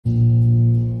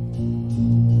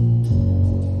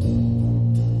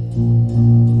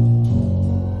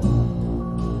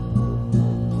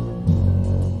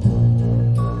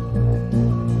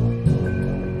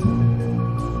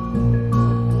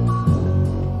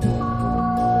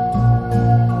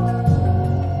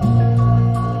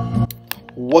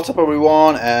What's up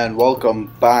everyone, and welcome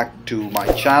back to my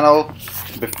channel.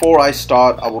 Before I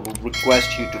start, I would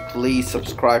request you to please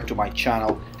subscribe to my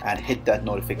channel and hit that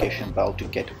notification bell to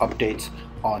get updates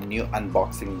on new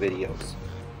unboxing videos.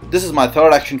 This is my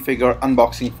third action figure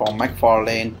unboxing from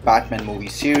Mcfarlane Batman movie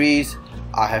series.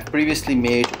 I have previously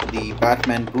made the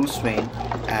Batman Bruce Wayne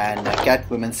and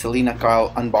Catwoman Selina Kyle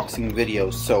unboxing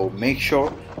videos, so make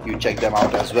sure you check them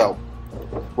out as well.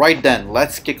 Right then,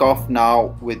 let's kick off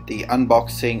now with the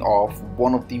unboxing of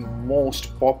one of the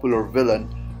most popular villain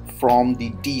from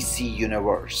the DC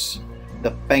universe,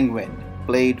 the Penguin,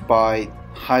 played by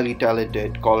highly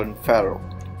talented Colin Farrell.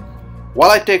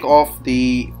 While I take off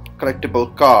the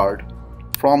collectible card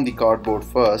from the cardboard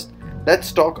first,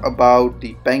 let's talk about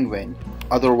the Penguin,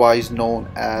 otherwise known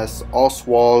as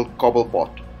Oswald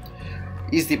Cobblepot.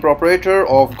 He's the proprietor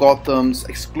of Gotham's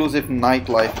exclusive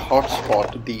nightlife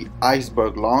hotspot, the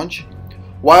Iceberg Lounge.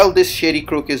 While this shady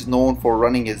crook is known for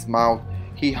running his mouth,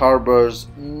 he harbors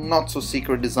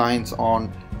not-so-secret designs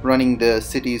on running the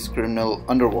city's criminal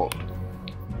underworld.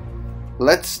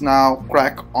 Let's now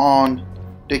crack on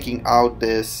taking out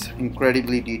this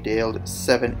incredibly detailed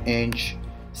 7-inch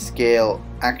scale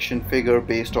action figure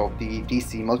based off the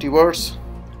DC multiverse,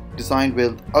 designed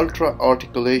with ultra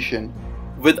articulation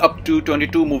with up to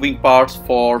 22 moving parts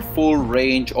for full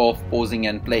range of posing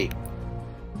and play.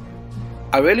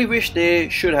 I really wish they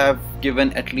should have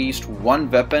given at least one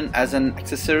weapon as an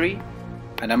accessory,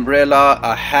 an umbrella,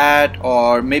 a hat,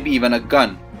 or maybe even a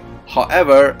gun.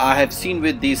 However, I have seen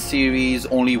with this series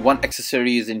only one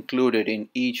accessory is included in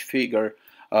each figure,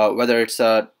 whether it's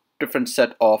a different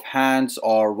set of hands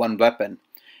or one weapon.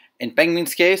 In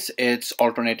Penguin's case, it's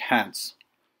alternate hands.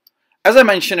 As I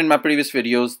mentioned in my previous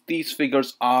videos, these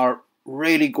figures are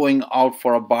really going out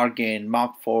for a bargain,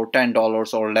 marked for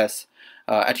 $10 or less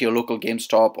at your local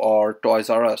GameStop or Toys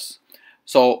R Us.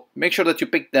 So make sure that you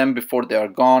pick them before they are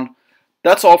gone.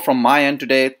 That's all from my end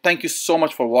today. Thank you so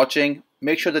much for watching.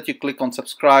 Make sure that you click on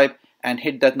subscribe and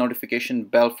hit that notification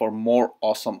bell for more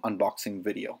awesome unboxing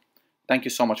video. Thank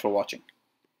you so much for watching.